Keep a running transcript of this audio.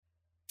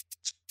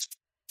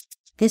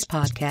This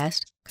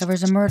podcast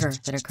covers a murder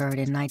that occurred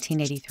in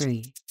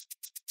 1983.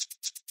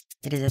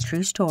 It is a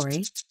true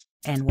story,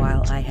 and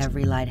while I have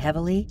relied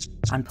heavily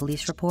on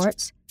police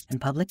reports and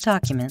public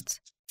documents,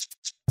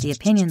 the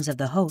opinions of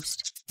the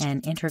host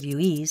and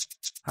interviewees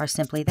are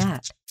simply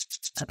that,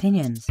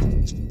 opinions,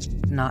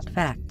 not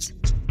facts.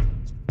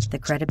 The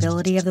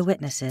credibility of the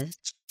witnesses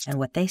and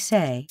what they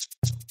say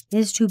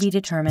is to be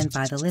determined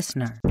by the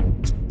listener.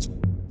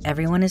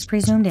 Everyone is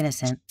presumed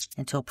innocent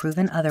until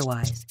proven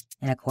otherwise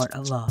in a court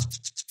of law.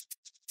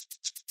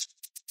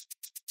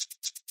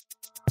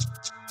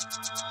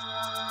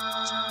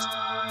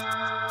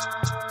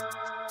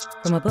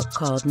 From a book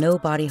called No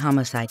Body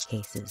Homicide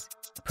Cases,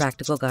 a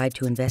practical guide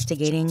to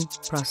investigating,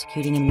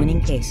 prosecuting, and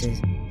winning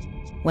cases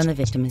when the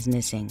victim is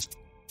missing,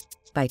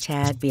 by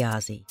Tad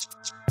Biazzi.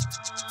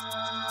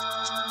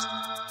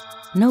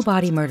 No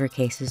body murder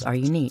cases are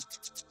unique.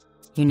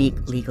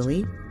 Unique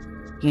legally,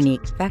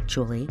 unique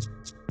factually,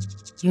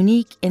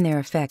 unique in their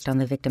effect on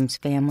the victim's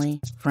family,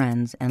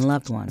 friends, and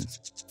loved ones.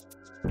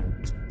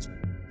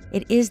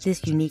 It is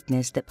this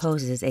uniqueness that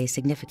poses a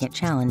significant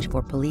challenge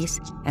for police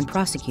and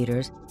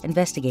prosecutors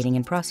investigating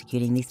and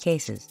prosecuting these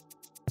cases.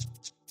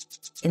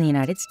 In the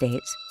United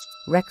States,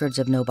 records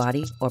of no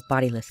body or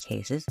bodiless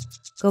cases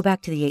go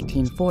back to the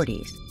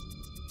 1840s,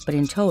 but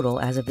in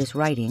total, as of this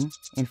writing,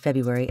 in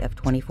February of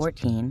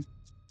 2014,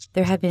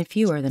 there have been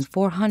fewer than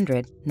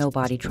 400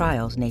 no-body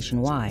trials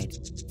nationwide.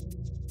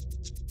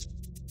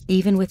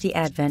 Even with the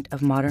advent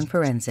of modern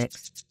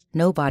forensics,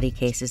 no-body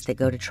cases that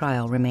go to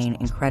trial remain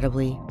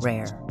incredibly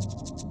rare.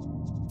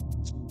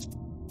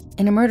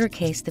 In a murder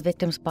case, the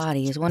victim's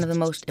body is one of the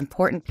most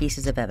important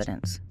pieces of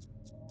evidence.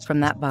 From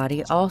that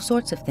body, all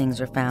sorts of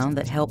things are found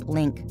that help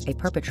link a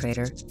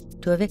perpetrator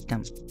to a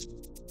victim.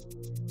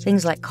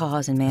 Things like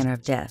cause and manner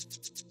of death.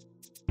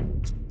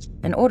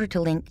 In order to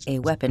link a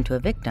weapon to a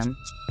victim,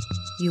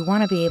 you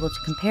want to be able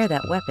to compare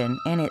that weapon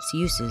and its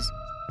uses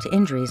to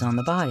injuries on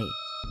the body.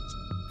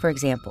 For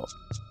example,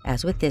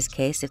 as with this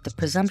case, if the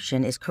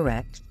presumption is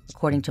correct,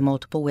 according to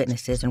multiple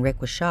witnesses and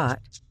Rick was shot,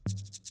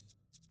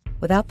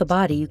 without the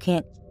body you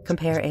can't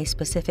compare a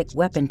specific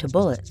weapon to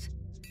bullets,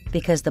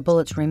 because the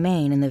bullets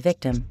remain in the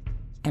victim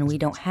and we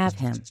don't have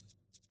him.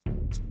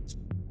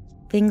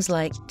 Things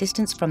like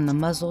distance from the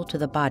muzzle to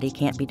the body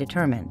can't be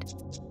determined,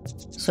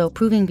 so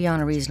proving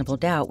beyond a reasonable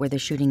doubt where the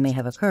shooting may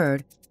have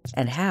occurred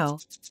and how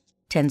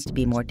tends to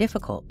be more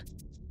difficult.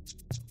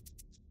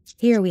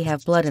 Here we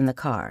have blood in the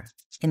car,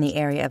 in the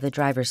area of the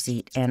driver's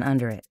seat and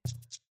under it,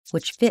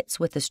 which fits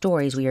with the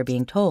stories we are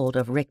being told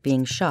of Rick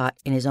being shot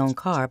in his own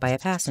car by a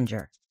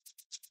passenger.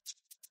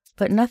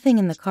 But nothing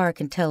in the car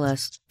can tell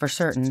us for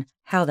certain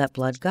how that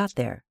blood got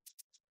there.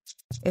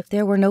 If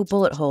there were no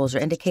bullet holes or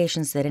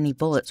indications that any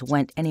bullets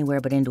went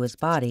anywhere but into his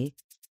body,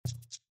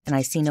 and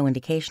I see no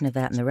indication of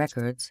that in the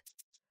records,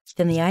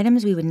 then the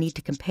items we would need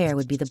to compare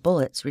would be the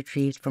bullets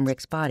retrieved from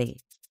Rick's body.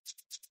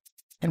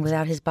 And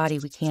without his body,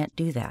 we can't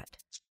do that.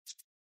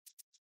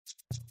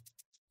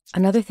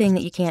 Another thing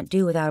that you can't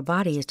do without a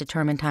body is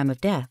determine time of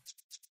death.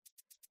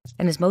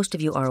 And as most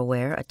of you are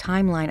aware, a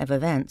timeline of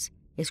events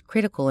is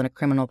critical in a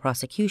criminal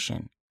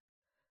prosecution.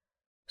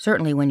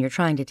 Certainly when you're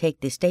trying to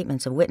take the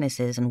statements of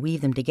witnesses and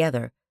weave them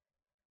together,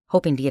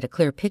 hoping to get a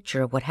clear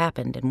picture of what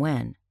happened and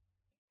when.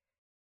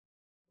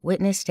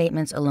 Witness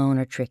statements alone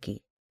are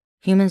tricky.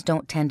 Humans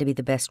don't tend to be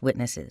the best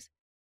witnesses.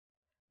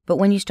 But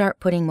when you start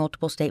putting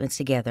multiple statements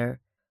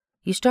together,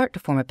 you start to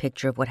form a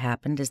picture of what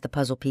happened as the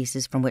puzzle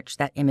pieces from which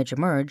that image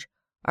emerge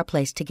are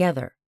placed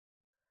together.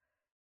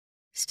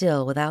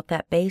 Still, without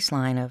that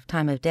baseline of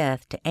time of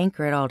death to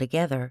anchor it all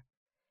together,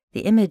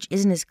 the image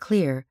isn't as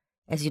clear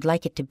as you'd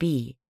like it to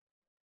be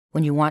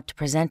when you want to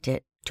present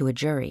it to a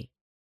jury.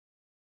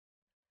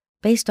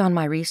 Based on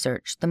my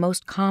research, the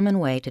most common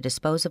way to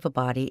dispose of a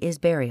body is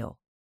burial.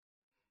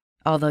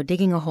 Although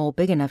digging a hole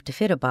big enough to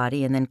fit a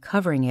body and then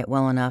covering it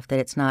well enough that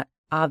it's not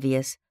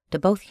obvious to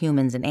both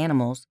humans and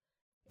animals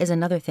is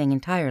another thing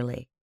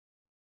entirely.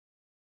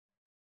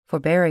 For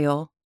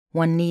burial,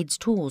 one needs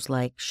tools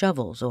like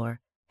shovels or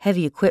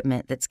heavy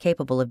equipment that's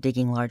capable of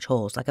digging large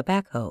holes like a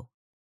backhoe,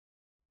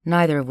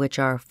 neither of which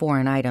are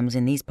foreign items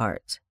in these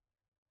parts.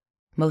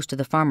 Most of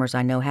the farmers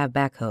I know have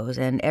backhoes,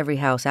 and every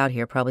house out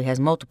here probably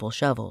has multiple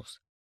shovels.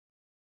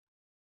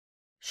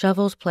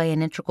 Shovels play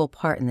an integral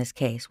part in this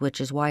case, which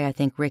is why I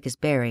think Rick is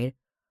buried,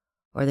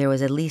 or there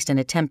was at least an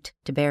attempt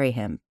to bury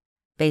him,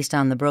 based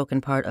on the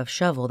broken part of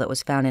shovel that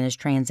was found in his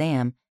Trans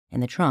Am in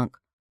the trunk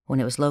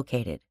when it was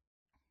located.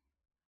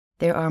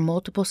 There are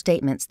multiple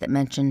statements that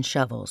mention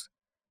shovels,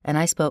 and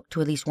I spoke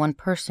to at least one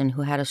person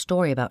who had a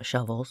story about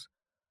shovels,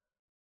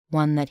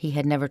 one that he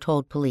had never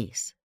told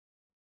police.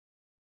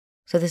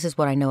 So this is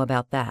what I know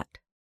about that.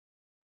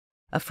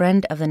 A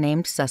friend of the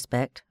named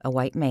suspect, a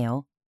white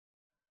male,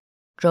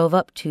 drove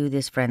up to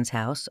this friend's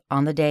house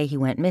on the day he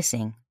went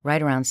missing,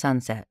 right around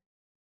sunset.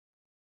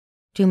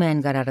 Two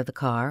men got out of the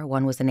car,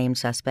 one was the named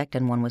suspect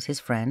and one was his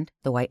friend,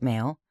 the white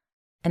male,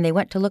 and they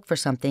went to look for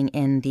something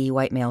in the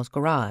white male's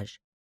garage.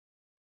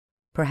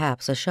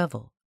 Perhaps a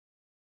shovel.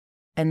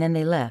 And then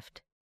they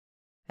left,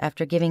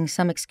 after giving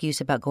some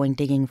excuse about going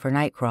digging for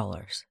night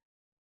crawlers.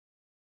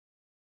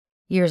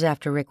 Years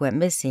after Rick went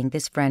missing,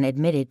 this friend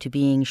admitted to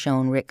being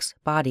shown Rick's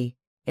body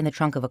in the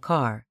trunk of a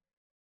car,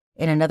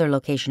 in another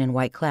location in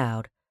White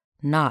Cloud,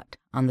 not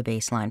on the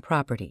baseline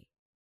property.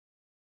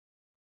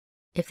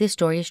 If this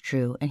story is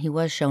true and he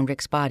was shown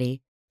Rick's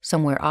body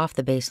somewhere off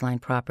the baseline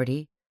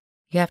property,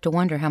 you have to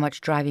wonder how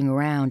much driving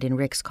around in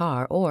Rick's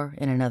car, or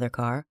in another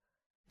car,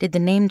 did the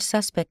named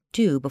suspect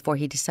do before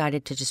he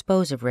decided to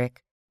dispose of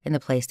Rick in the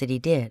place that he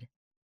did.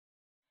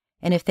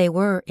 And if they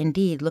were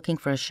indeed looking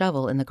for a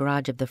shovel in the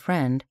garage of the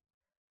friend,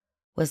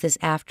 was this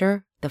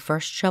after the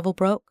first shovel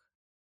broke?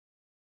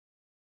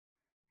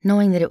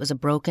 Knowing that it was a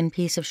broken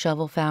piece of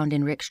shovel found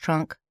in Rick's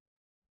trunk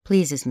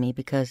pleases me,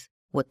 because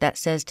what that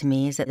says to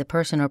me is that the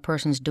person or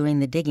persons doing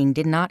the digging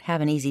did not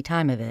have an easy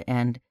time of it,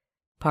 and,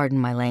 pardon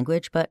my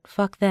language, but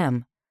fuck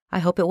them. I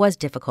hope it was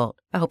difficult.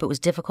 I hope it was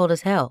difficult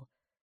as hell.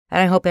 And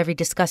I hope every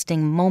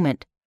disgusting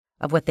moment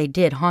of what they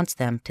did haunts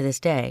them to this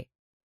day.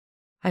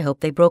 I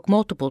hope they broke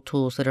multiple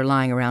tools that are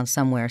lying around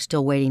somewhere,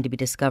 still waiting to be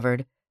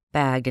discovered,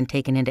 bagged, and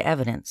taken into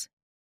evidence.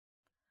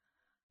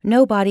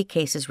 No body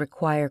cases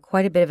require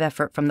quite a bit of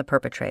effort from the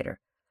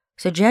perpetrator,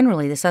 so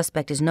generally the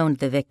suspect is known to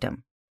the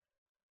victim.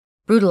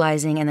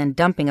 Brutalizing and then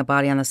dumping a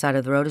body on the side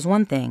of the road is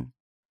one thing,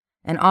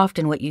 and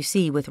often what you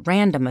see with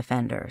random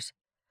offenders.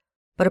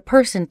 But a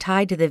person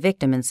tied to the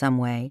victim in some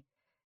way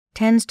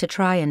tends to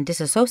try and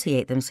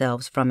disassociate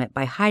themselves from it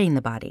by hiding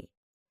the body.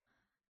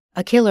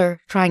 A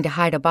killer trying to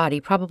hide a body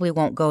probably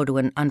won't go to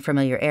an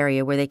unfamiliar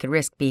area where they could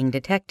risk being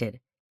detected.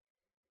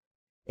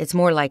 It's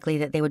more likely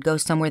that they would go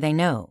somewhere they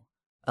know,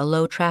 a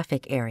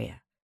low-traffic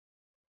area.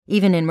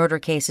 Even in murder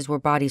cases where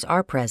bodies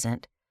are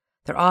present,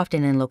 they're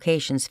often in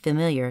locations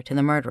familiar to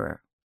the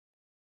murderer.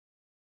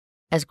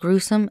 As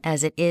gruesome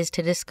as it is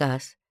to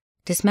discuss,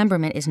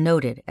 dismemberment is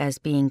noted as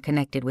being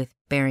connected with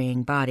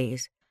burying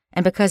bodies,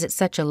 and because it's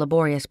such a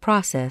laborious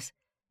process,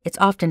 it's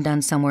often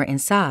done somewhere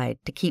inside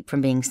to keep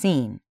from being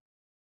seen.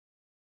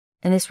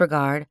 In this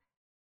regard,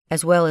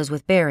 as well as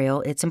with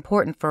burial, it's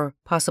important for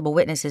possible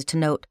witnesses to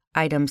note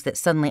items that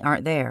suddenly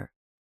aren't there,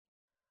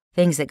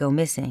 things that go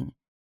missing.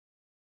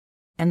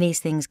 And these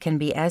things can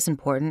be as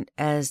important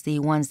as the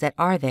ones that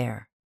are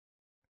there.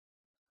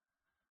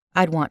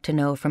 I'd want to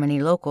know from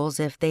any locals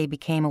if they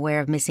became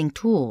aware of missing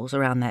tools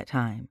around that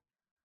time.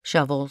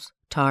 Shovels,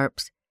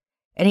 tarps,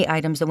 any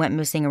items that went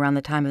missing around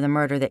the time of the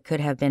murder that could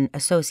have been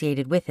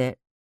associated with it,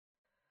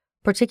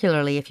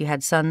 particularly if you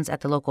had sons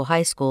at the local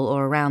high school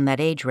or around that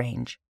age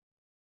range.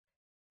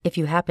 If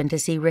you happened to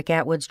see Rick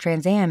Atwood's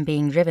Trans Am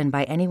being driven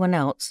by anyone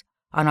else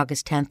on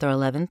August 10th or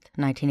 11th,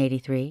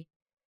 1983,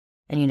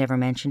 and you never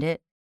mentioned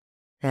it,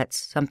 that's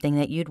something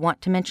that you'd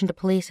want to mention to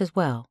police as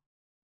well.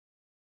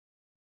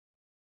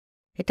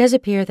 It does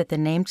appear that the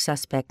named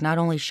suspect not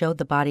only showed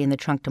the body in the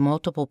trunk to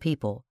multiple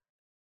people.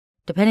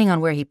 Depending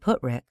on where he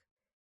put Rick,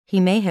 he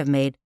may have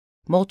made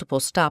multiple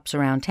stops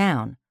around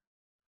town,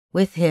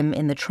 with him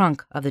in the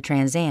trunk of the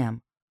Trans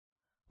Am,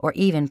 or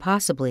even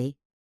possibly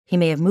he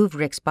may have moved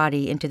Rick's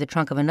body into the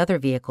trunk of another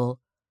vehicle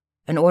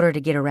in order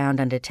to get around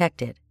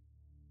undetected.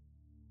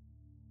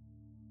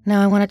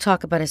 Now I want to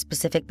talk about a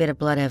specific bit of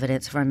blood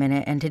evidence for a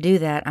minute, and to do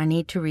that I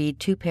need to read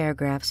 2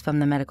 paragraphs from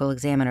the medical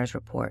examiner's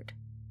report.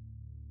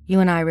 You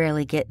and I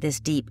rarely get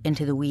this deep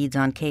into the weeds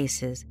on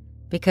cases,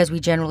 because we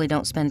generally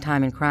don't spend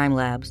time in crime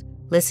labs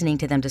listening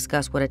to them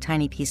discuss what a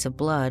tiny piece of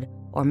blood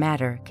or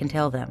matter can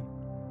tell them.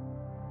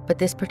 But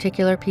this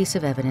particular piece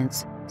of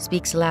evidence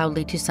speaks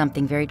loudly to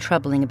something very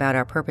troubling about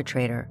our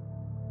perpetrator,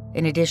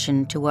 in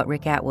addition to what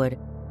Rick Atwood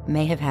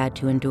may have had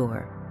to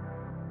endure.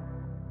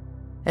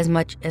 As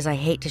much as I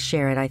hate to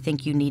share it, I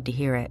think you need to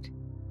hear it.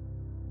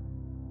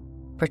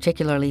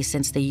 Particularly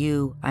since the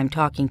you I'm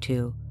talking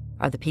to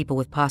are the people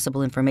with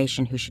possible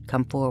information who should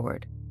come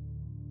forward.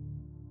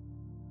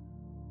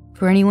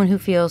 For anyone who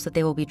feels that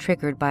they will be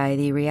triggered by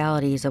the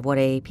realities of what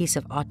a piece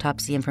of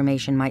autopsy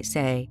information might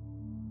say,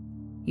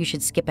 you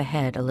should skip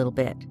ahead a little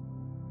bit.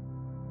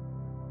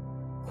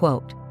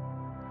 Quote,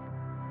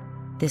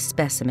 "This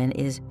specimen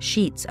is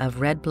sheets of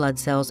red blood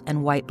cells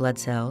and white blood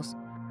cells,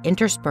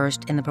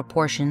 interspersed in the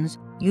proportions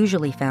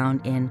usually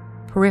found in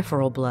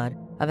peripheral blood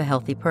of a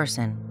healthy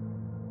person.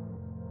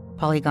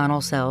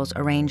 Polygonal cells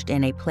arranged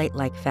in a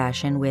plate-like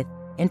fashion with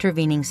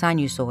intervening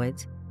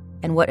sinusoids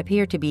and what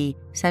appear to be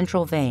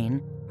central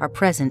vein are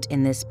present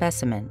in this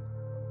specimen.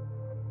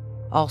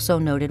 Also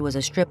noted was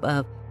a strip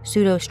of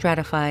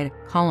pseudostratified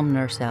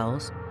columnar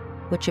cells,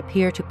 which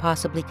appear to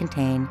possibly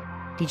contain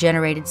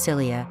degenerated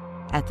cilia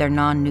at their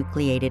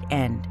non-nucleated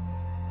end.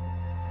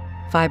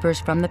 Fibers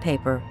from the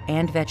paper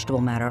and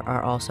vegetable matter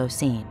are also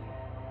seen."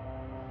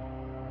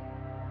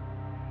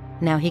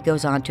 Now he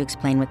goes on to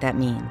explain what that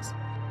means.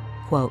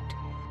 Quote,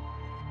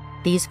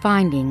 "These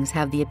findings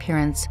have the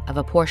appearance of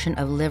a portion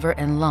of liver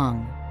and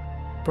lung,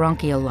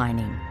 bronchial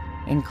lining,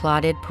 in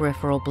clotted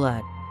peripheral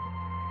blood.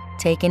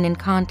 Taken in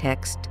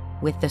context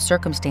with the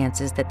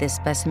circumstances that this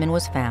specimen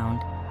was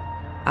found,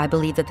 I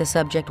believe that the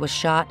subject was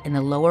shot in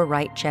the lower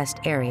right chest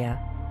area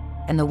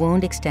and the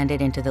wound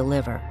extended into the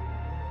liver.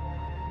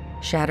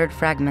 Shattered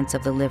fragments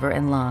of the liver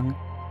and lung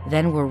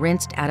then were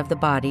rinsed out of the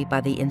body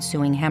by the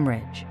ensuing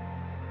hemorrhage.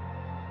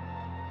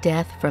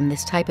 Death from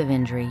this type of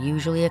injury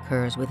usually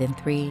occurs within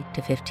 3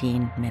 to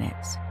 15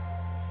 minutes.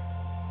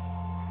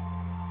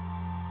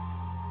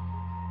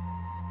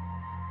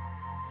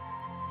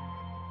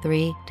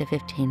 Three to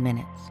 15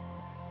 minutes.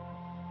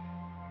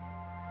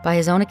 By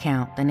his own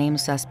account, the named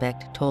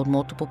suspect told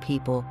multiple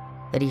people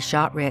that he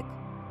shot Rick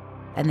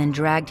and then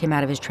dragged him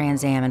out of his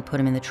Trans Am and put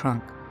him in the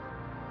trunk.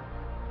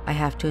 I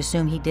have to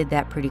assume he did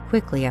that pretty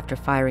quickly after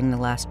firing the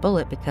last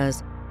bullet,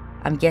 because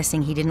I'm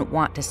guessing he didn't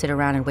want to sit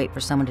around and wait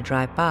for someone to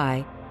drive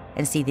by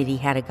and see that he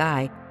had a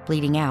guy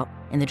bleeding out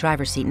in the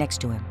driver's seat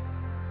next to him.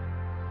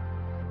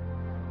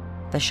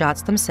 The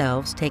shots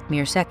themselves take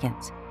mere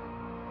seconds.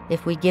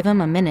 If we give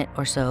him a minute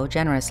or so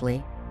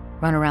generously,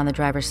 run around the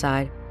driver's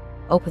side,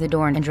 open the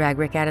door and drag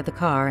Rick out of the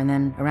car, and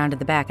then around to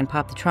the back and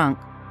pop the trunk,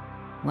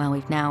 well,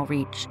 we've now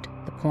reached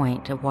the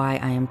point of why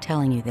I am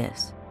telling you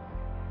this.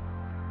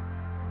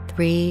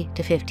 3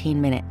 to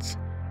 15 minutes.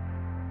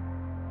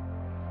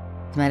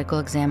 The medical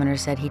examiner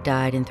said he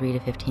died in 3 to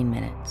 15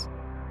 minutes.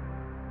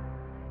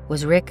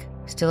 Was Rick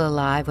still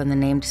alive when the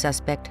named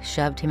suspect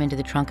shoved him into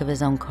the trunk of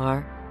his own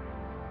car?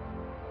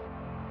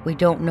 We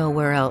don't know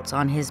where else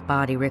on his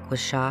body Rick was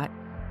shot,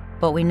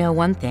 but we know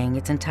one thing: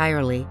 it's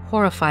entirely,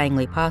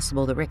 horrifyingly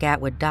possible that Rick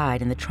Atwood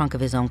died in the trunk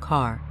of his own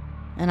car.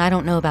 And I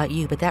don't know about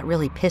you, but that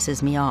really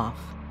pisses me off.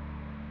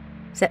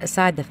 Set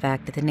aside the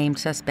fact that the named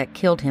suspect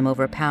killed him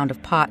over a pound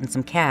of pot and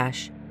some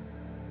cash,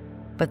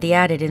 but the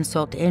added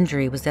insult to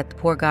injury was that the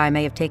poor guy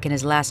may have taken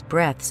his last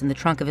breaths in the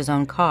trunk of his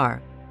own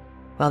car,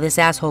 while this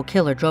asshole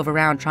killer drove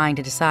around trying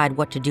to decide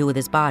what to do with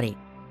his body.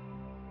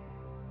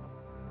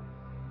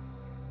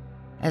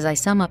 As I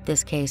sum up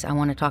this case, I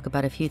want to talk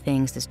about a few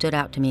things that stood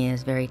out to me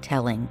as very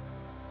telling.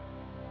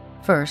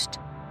 First,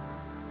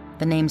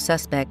 the named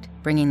suspect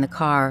bringing the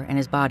car and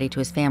his body to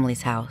his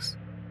family's house.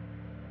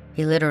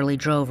 He literally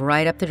drove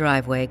right up the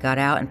driveway, got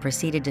out, and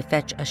proceeded to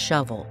fetch a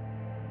shovel,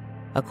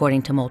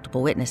 according to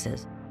multiple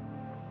witnesses.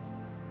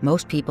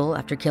 Most people,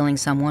 after killing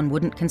someone,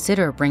 wouldn't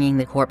consider bringing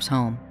the corpse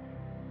home,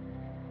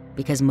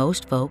 because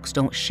most folks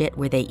don't shit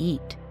where they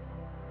eat.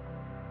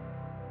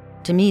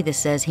 To me, this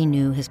says he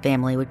knew his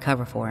family would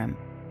cover for him.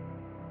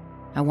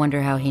 I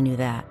wonder how he knew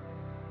that.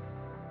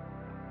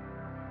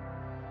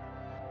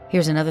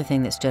 Here's another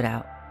thing that stood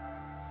out.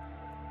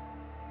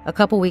 A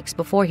couple weeks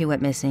before he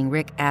went missing,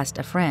 Rick asked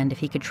a friend if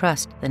he could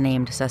trust the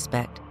named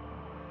suspect,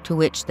 to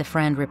which the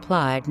friend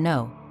replied,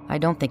 "No, I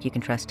don't think you can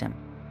trust him.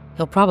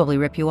 He'll probably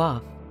rip you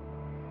off."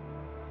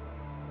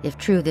 If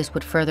true, this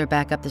would further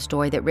back up the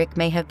story that Rick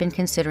may have been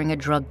considering a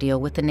drug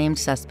deal with the named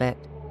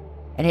suspect,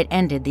 and it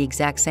ended the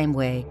exact same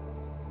way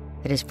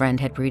that his friend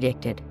had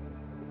predicted.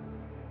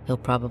 He'll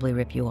probably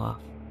rip you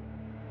off.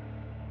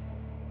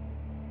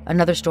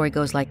 Another story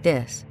goes like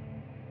this.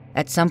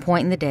 At some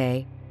point in the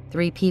day,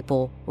 3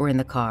 people were in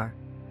the car,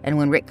 and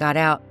when Rick got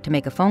out to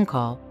make a phone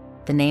call,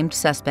 the named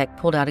suspect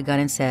pulled out a gun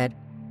and said,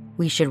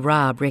 "We should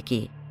rob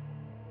Ricky."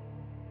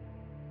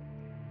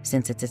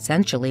 Since it's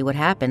essentially what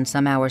happened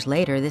some hours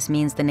later, this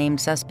means the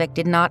named suspect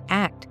did not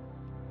act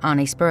on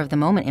a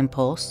spur-of-the-moment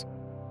impulse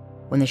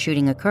when the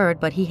shooting occurred,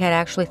 but he had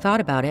actually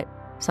thought about it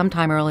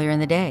sometime earlier in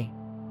the day.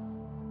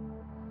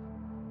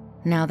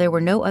 Now, there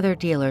were no other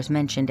dealers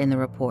mentioned in the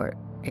report,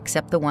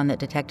 except the one that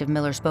Detective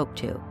Miller spoke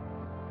to,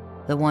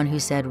 the one who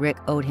said Rick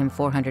owed him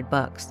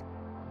 $400,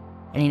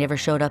 and he never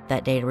showed up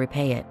that day to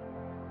repay it.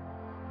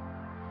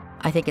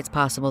 I think it's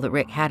possible that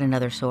Rick had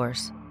another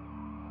source.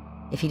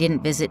 If he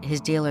didn't visit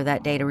his dealer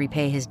that day to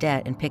repay his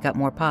debt and pick up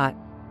more pot,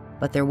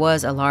 but there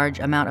was a large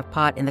amount of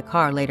pot in the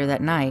car later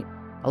that night,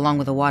 along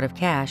with a wad of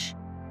cash,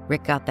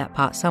 Rick got that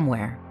pot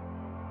somewhere.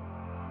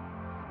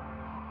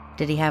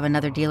 Did he have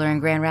another dealer in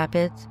Grand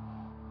Rapids?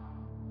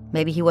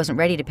 Maybe he wasn't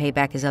ready to pay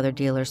back his other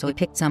dealer, so he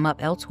picked some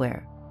up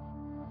elsewhere.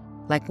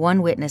 Like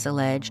one witness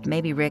alleged,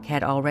 maybe Rick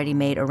had already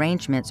made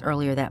arrangements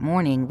earlier that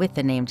morning with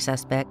the named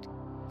suspect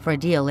for a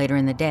deal later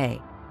in the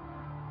day.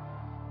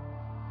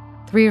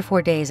 3 or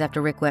 4 days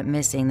after Rick went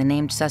missing, the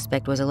named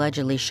suspect was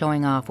allegedly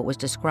showing off what was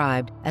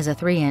described as a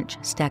 3-inch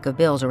stack of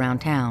bills around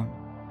town.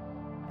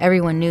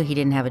 Everyone knew he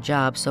didn't have a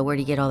job, so where'd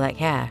he get all that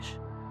cash?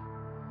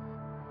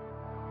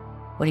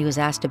 When he was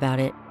asked about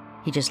it,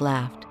 he just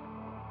laughed.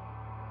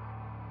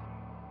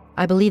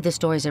 I believe the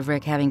stories of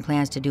Rick having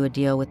plans to do a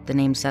deal with the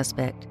named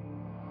suspect,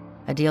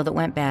 a deal that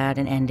went bad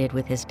and ended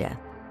with his death.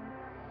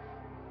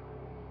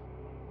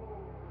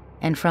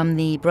 And from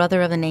the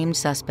brother of the named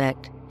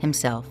suspect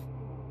himself,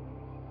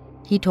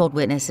 he told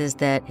witnesses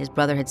that his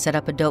brother had set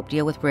up a dope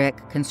deal with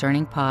Rick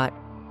concerning pot,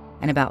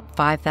 and about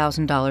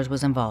 $5,000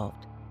 was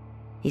involved.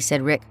 He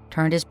said Rick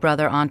turned his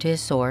brother onto his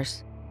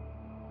source,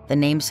 the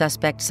named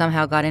suspect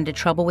somehow got into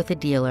trouble with the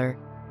dealer,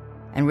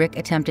 and Rick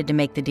attempted to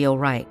make the deal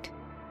right.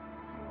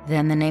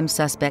 Then the named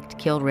suspect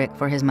killed Rick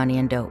for his money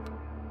and dope.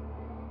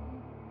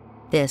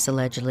 This,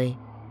 allegedly,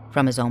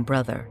 from his own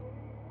brother.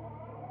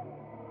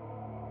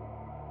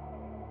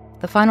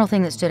 The final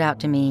thing that stood out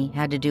to me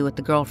had to do with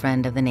the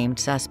girlfriend of the named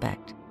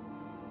suspect.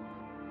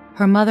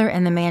 Her mother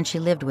and the man she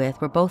lived with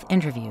were both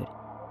interviewed.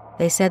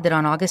 They said that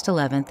on August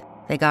 11th,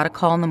 they got a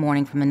call in the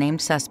morning from the named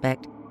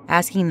suspect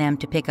asking them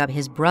to pick up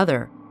his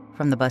brother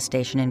from the bus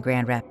station in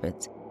Grand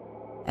Rapids,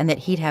 and that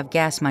he'd have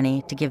gas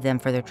money to give them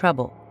for their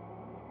trouble.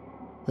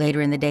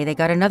 Later in the day, they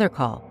got another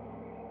call,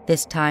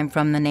 this time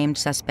from the named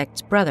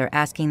suspect's brother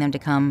asking them to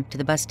come to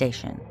the bus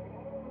station.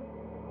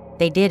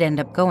 They did end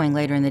up going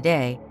later in the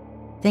day,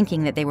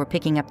 thinking that they were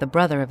picking up the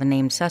brother of a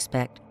named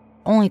suspect,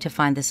 only to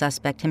find the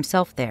suspect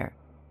himself there.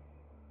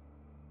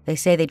 They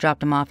say they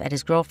dropped him off at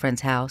his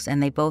girlfriend's house,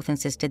 and they both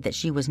insisted that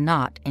she was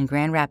not in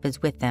Grand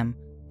Rapids with them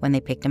when they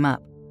picked him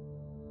up.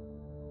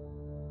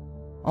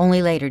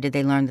 Only later did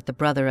they learn that the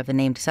brother of the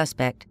named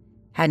suspect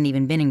hadn't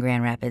even been in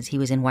Grand Rapids. He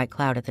was in White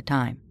Cloud at the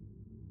time.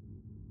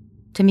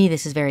 To me,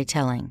 this is very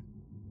telling.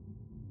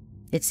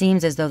 It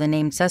seems as though the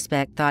named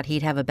suspect thought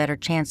he'd have a better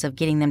chance of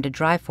getting them to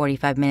drive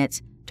 45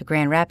 minutes to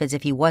Grand Rapids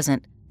if he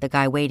wasn't the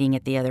guy waiting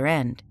at the other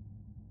end.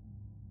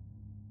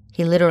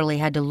 He literally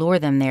had to lure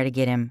them there to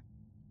get him,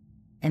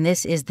 and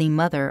this is the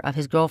mother of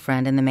his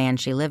girlfriend and the man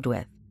she lived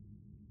with.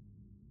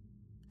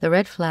 The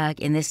red flag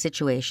in this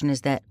situation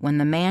is that when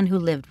the man who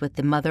lived with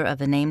the mother of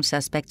the named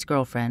suspect's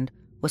girlfriend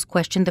was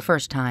questioned the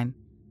first time,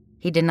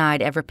 he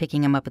denied ever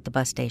picking him up at the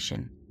bus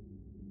station.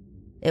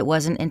 It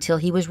wasn't until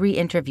he was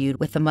re-interviewed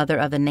with the mother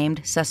of the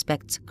named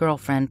suspect's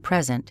girlfriend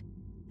present,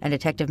 and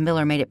Detective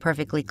Miller made it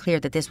perfectly clear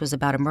that this was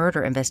about a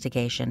murder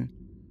investigation,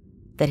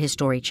 that his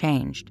story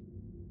changed.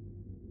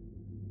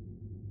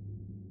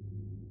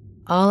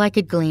 All I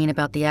could glean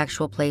about the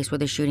actual place where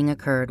the shooting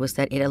occurred was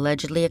that it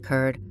allegedly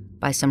occurred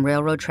by some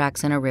railroad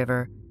tracks in a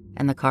river,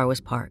 and the car was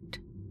parked.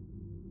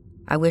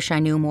 I wish I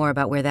knew more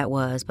about where that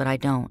was, but I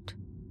don't.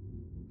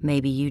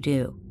 Maybe you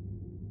do.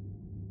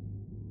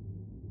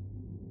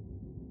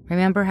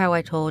 Remember how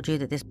I told you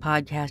that this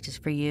podcast is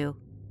for you?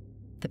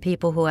 The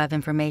people who have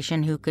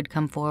information who could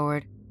come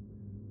forward?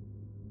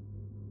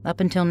 Up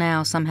until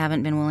now, some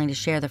haven't been willing to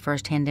share the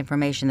first-hand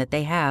information that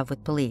they have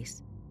with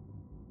police.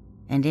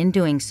 And in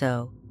doing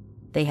so,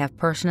 they have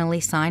personally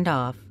signed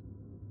off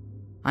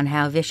on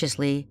how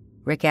viciously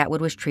Rick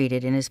Atwood was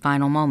treated in his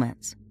final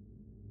moments.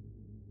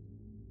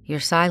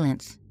 Your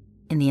silence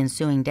in the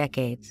ensuing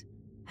decades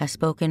has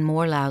spoken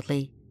more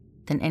loudly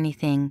than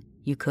anything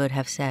you could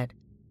have said.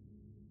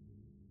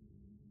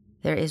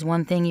 There is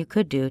one thing you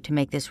could do to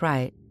make this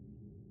right,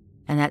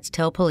 and that's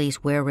tell police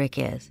where Rick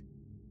is.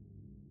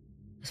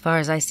 As far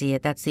as I see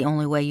it, that's the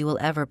only way you will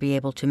ever be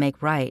able to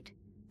make right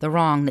the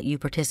wrong that you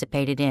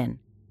participated in,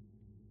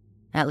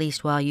 at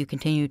least while you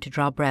continue to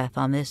draw breath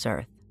on this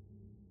earth.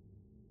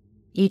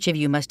 Each of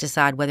you must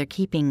decide whether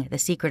keeping the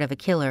secret of a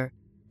killer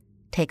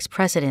takes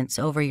precedence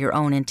over your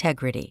own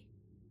integrity.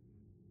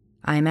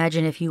 I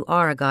imagine if you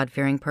are a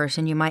God-fearing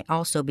person, you might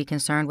also be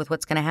concerned with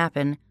what's going to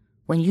happen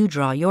when you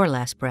draw your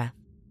last breath.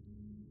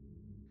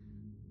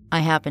 I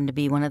happen to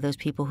be one of those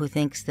people who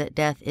thinks that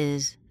death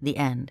is the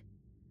end,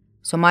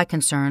 so my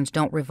concerns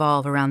don't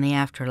revolve around the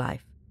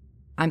afterlife.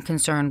 I'm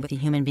concerned with the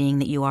human being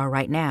that you are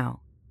right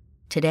now,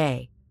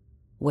 today,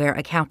 where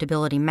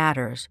accountability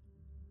matters,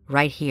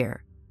 right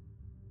here,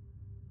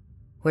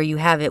 where you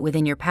have it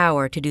within your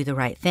power to do the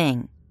right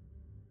thing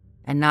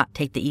and not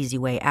take the easy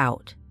way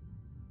out.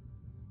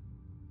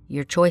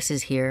 Your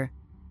choices here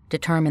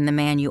determine the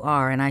man you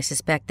are, and I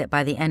suspect that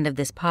by the end of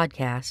this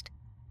podcast,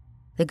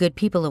 the good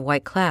people of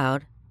White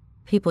Cloud,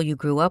 people you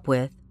grew up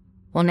with,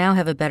 will now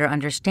have a better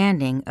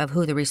understanding of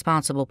who the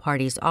responsible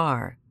parties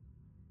are,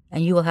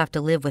 and you will have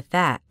to live with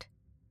that,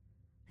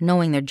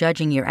 knowing they're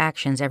judging your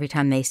actions every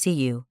time they see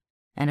you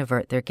and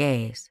avert their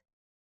gaze.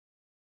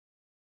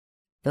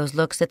 Those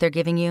looks that they're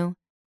giving you,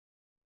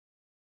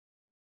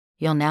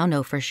 you'll now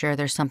know for sure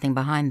there's something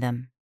behind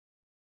them.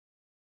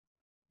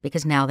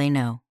 Because now they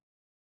know.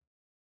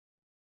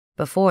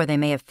 Before, they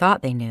may have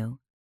thought they knew.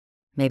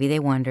 Maybe they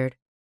wondered.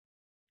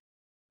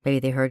 Maybe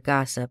they heard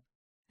gossip.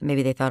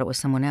 Maybe they thought it was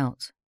someone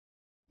else.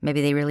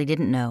 Maybe they really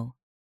didn't know.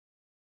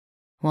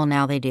 Well,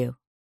 now they do.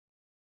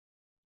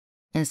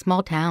 In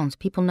small towns,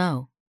 people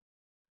know.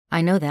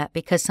 I know that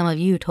because some of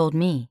you told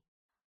me.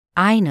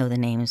 I know the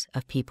names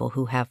of people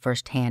who have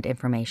first-hand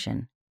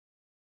information.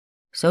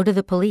 So do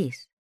the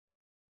police.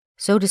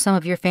 So do some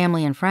of your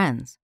family and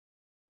friends.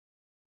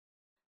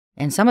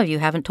 And some of you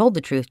haven't told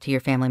the truth to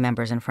your family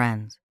members and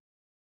friends.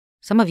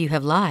 Some of you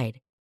have lied,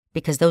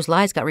 because those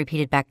lies got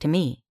repeated back to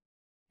me,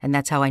 and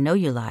that's how I know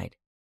you lied.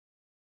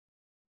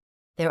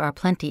 There are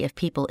plenty of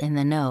people in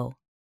the know,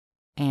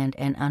 and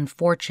an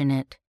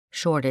unfortunate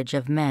shortage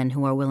of men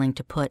who are willing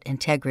to put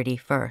integrity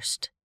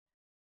first.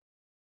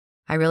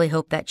 I really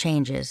hope that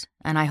changes,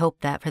 and I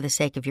hope that for the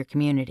sake of your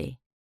community.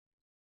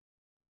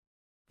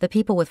 The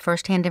people with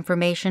first-hand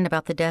information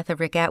about the death of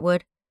Rick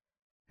Atwood,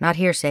 not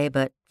hearsay,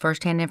 but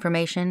first-hand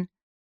information,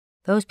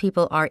 those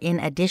people are in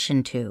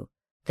addition to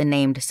the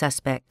named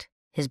suspect,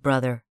 his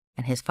brother,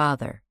 and his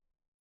father.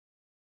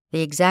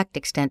 The exact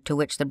extent to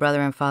which the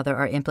brother and father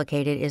are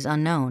implicated is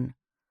unknown,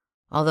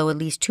 although at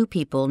least 2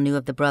 people knew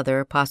of the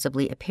brother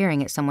possibly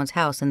appearing at someone's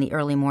house in the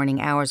early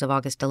morning hours of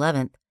August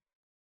 11th,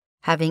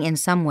 having in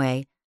some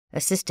way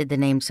assisted the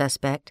named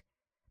suspect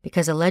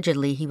because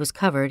allegedly he was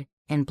covered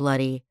in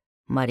bloody,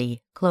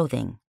 muddy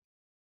clothing.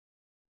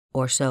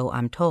 or so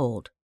I'm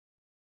told.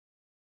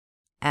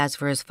 As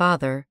for his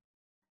father,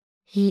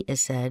 he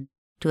is said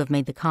to have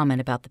made the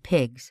comment about the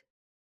pigs.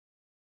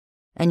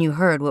 And you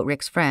heard what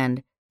Rick's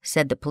friend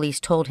said the police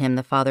told him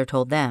the father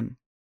told them.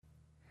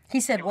 He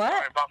said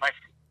what? About my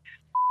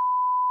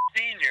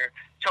senior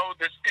told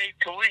the state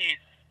police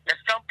that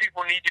some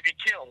people need to be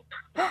killed.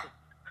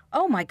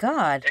 Oh, my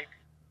God.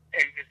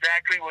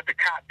 Exactly what the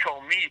cop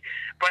told me.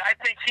 But I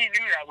think he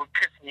knew that would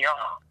piss me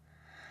off.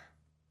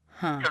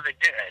 So they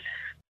did.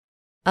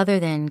 Other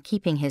than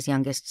keeping his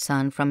youngest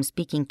son from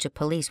speaking to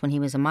police when he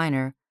was a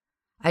minor,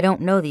 I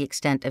don't know the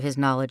extent of his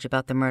knowledge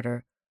about the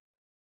murder.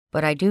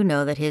 But I do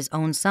know that his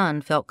own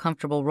son felt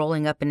comfortable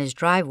rolling up in his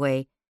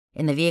driveway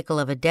in the vehicle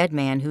of a dead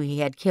man who he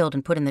had killed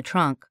and put in the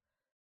trunk.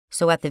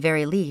 So at the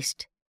very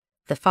least,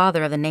 the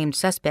father of the named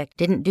suspect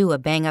didn't do a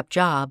bang-up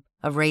job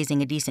of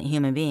raising a decent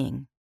human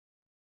being.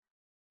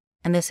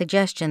 And the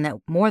suggestion that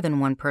more than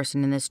one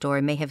person in this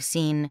story may have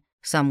seen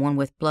someone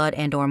with blood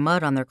and or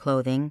mud on their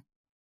clothing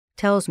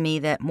tells me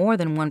that more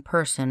than one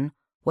person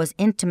was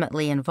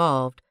intimately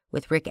involved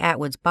with Rick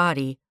Atwood's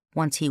body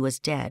once he was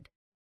dead.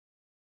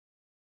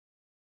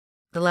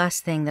 The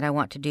last thing that I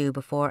want to do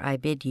before I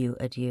bid you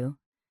adieu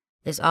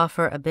is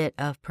offer a bit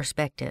of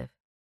perspective.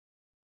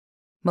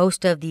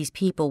 Most of these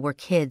people were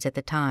kids at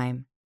the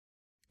time,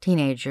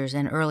 teenagers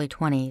and early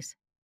 20s.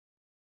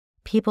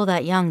 People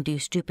that young do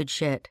stupid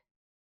shit.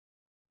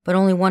 But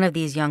only one of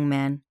these young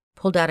men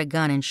pulled out a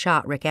gun and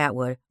shot Rick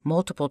Atwood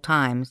multiple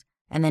times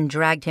and then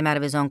dragged him out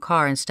of his own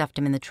car and stuffed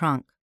him in the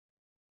trunk.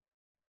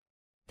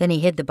 Then he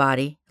hid the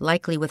body,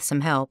 likely with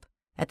some help,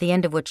 at the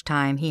end of which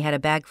time he had a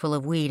bag full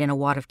of weed and a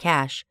wad of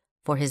cash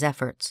for his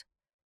efforts.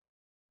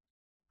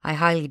 I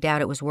highly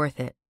doubt it was worth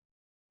it.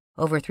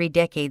 Over 3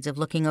 decades of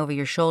looking over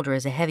your shoulder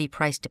is a heavy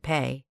price to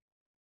pay.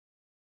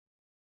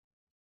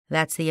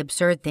 That's the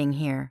absurd thing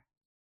here.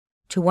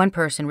 To one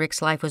person,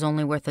 Rick's life was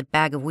only worth a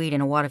bag of weed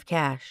and a wad of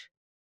cash.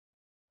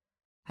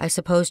 I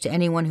suppose to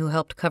anyone who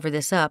helped cover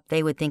this up,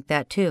 they would think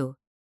that too.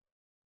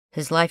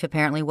 His life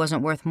apparently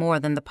wasn't worth more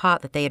than the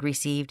pot that they had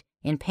received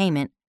in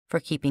payment for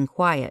keeping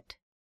quiet.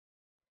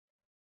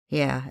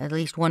 Yeah, at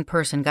least one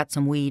person got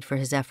some weed for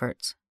his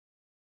efforts.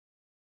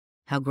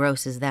 How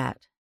gross is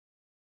that?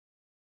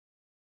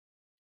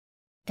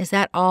 Is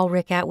that all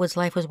Rick Atwood's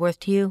life was worth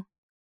to you?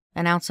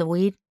 An ounce of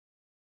weed?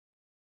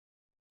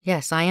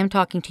 Yes, I am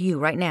talking to you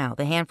right now,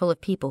 the handful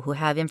of people who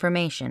have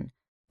information,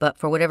 but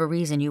for whatever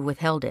reason you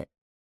withheld it.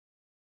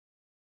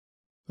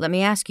 Let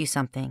me ask you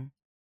something,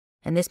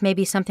 and this may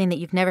be something that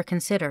you've never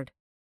considered,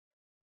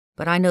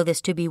 but I know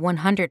this to be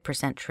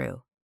 100%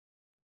 true.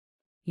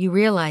 You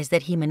realize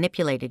that he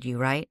manipulated you,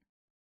 right?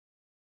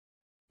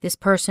 This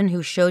person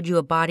who showed you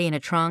a body in a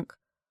trunk,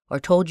 or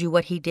told you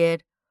what he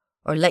did,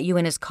 or let you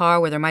in his car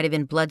where there might have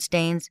been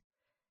bloodstains,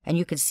 and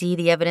you could see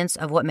the evidence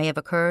of what may have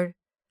occurred,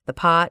 the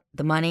pot,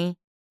 the money.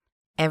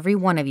 Every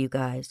one of you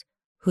guys,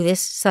 who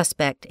this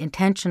suspect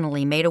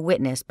intentionally made a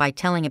witness by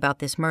telling about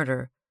this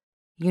murder,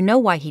 you know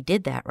why he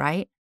did that,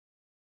 right?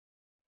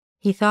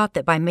 He thought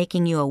that by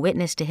making you a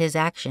witness to his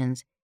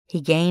actions,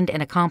 he gained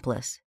an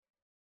accomplice,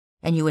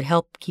 and you would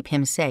help keep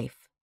him safe.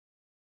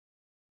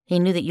 He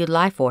knew that you'd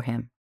lie for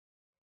him.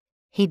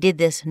 He did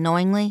this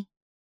knowingly,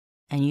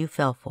 and you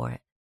fell for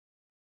it.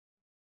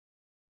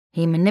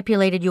 He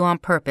manipulated you on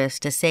purpose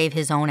to save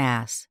his own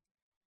ass.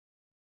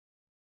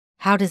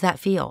 How does that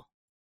feel?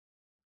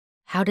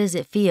 How does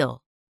it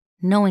feel,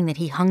 knowing that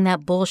he hung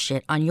that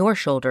bullshit on your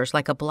shoulders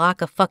like a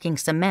block of fucking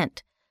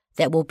cement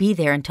that will be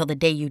there until the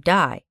day you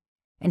die,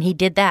 and he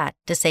did that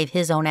to save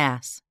his own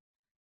ass?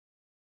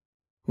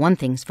 One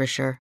thing's for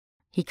sure,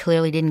 he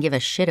clearly didn't give a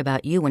shit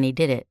about you when he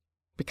did it,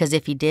 because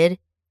if he did,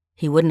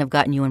 he wouldn't have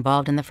gotten you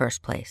involved in the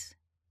first place.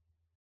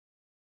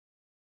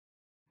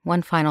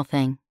 One final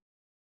thing.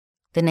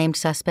 The named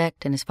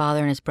suspect and his father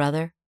and his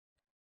brother,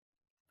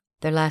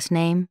 their last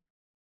name,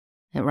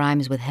 it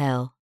rhymes with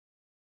hell,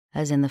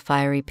 as in the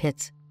fiery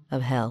pits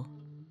of hell.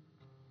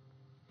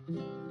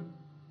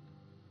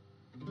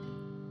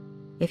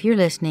 If you're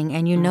listening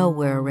and you know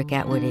where Rick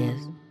Atwood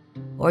is,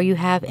 or you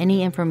have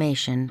any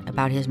information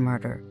about his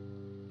murder,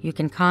 you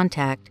can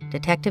contact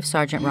Detective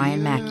Sergeant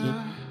Ryan Mackey,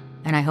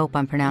 and I hope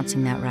I'm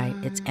pronouncing that right,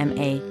 it's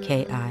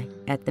M-A-K-I,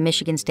 at the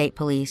Michigan State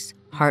Police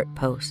Hart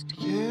Post.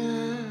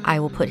 I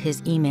will put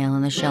his email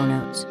in the show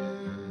notes.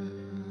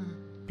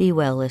 Be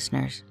well,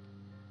 listeners.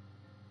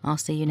 I'll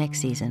see you next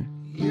season.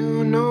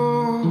 You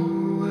know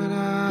what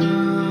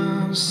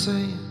I'm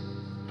saying,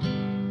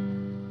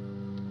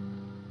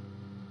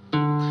 but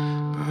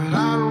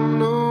I don't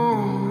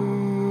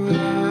know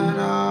at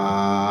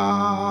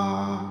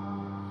all.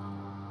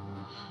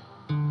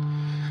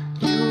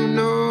 You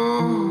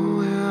know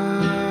where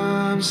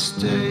I'm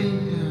staying,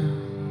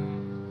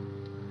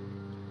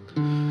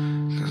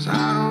 'cause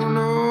I don't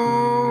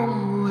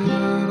know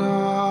at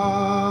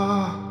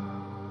all.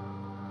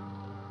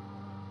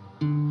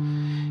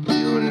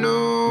 You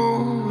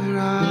know where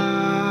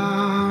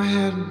I'm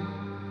heading,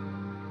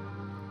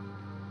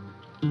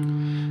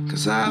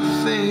 'cause I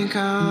think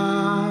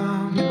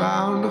I'm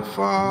bound to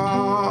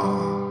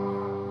fall.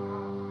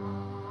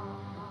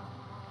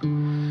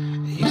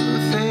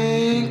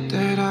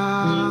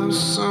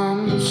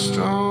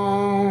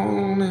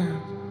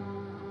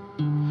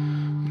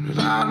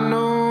 I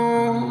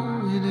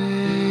know it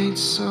ain't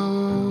so.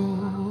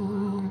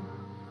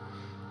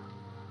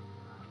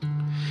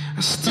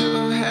 I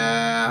still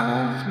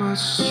have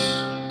much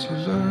to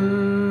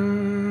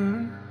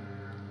learn.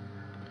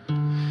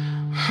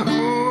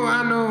 Oh,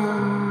 I know,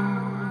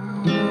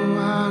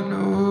 I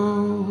know.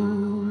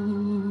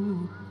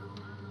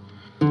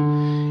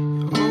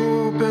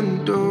 Open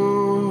the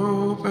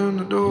door, open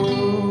the door.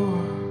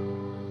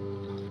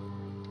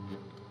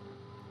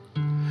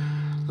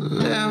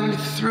 Let me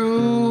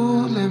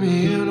through, let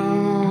me in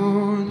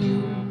on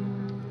you.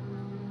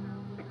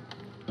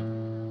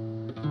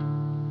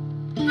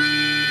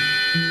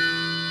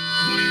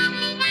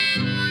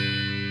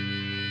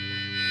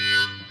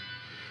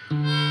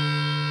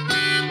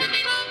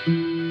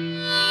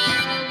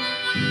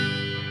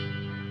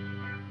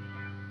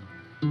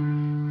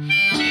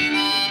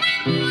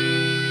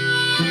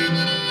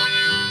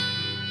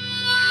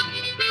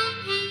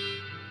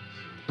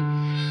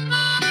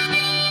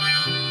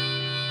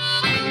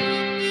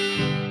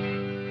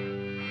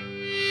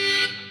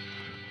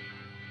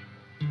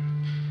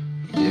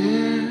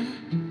 Yeah,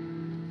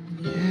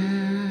 yeah,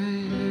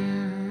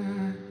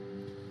 yeah.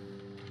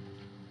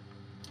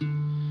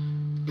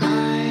 I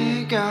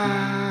ain't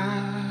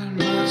got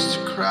much to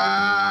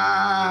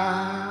cry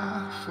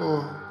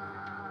for,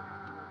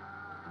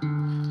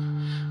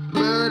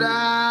 but I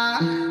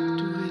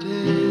do it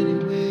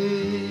anyway.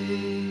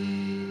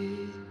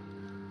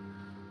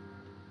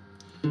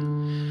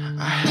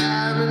 I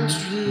haven't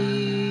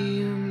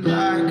dreamed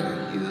like I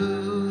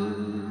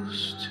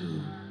used to.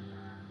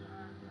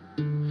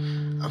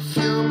 I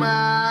feel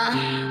my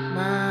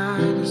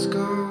mind has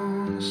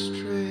gone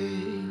astray.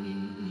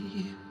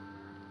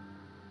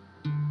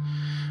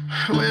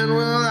 When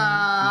will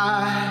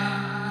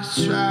I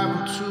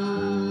travel to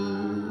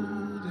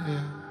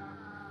there,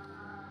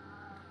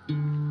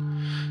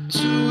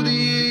 to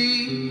the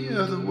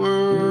other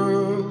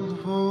world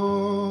of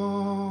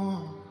all?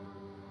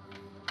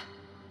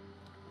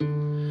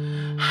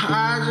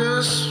 I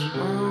just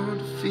want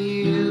to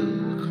feel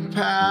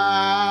compassion,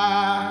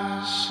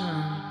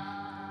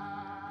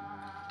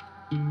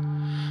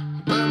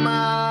 but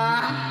my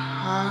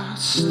heart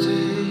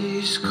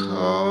stays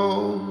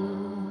cold.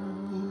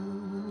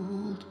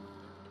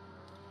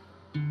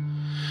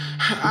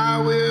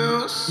 I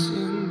will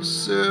sing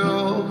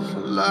myself a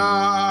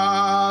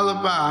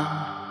lullaby,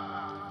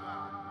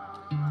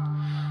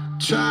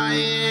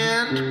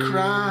 trying to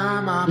cry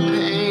my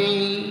pain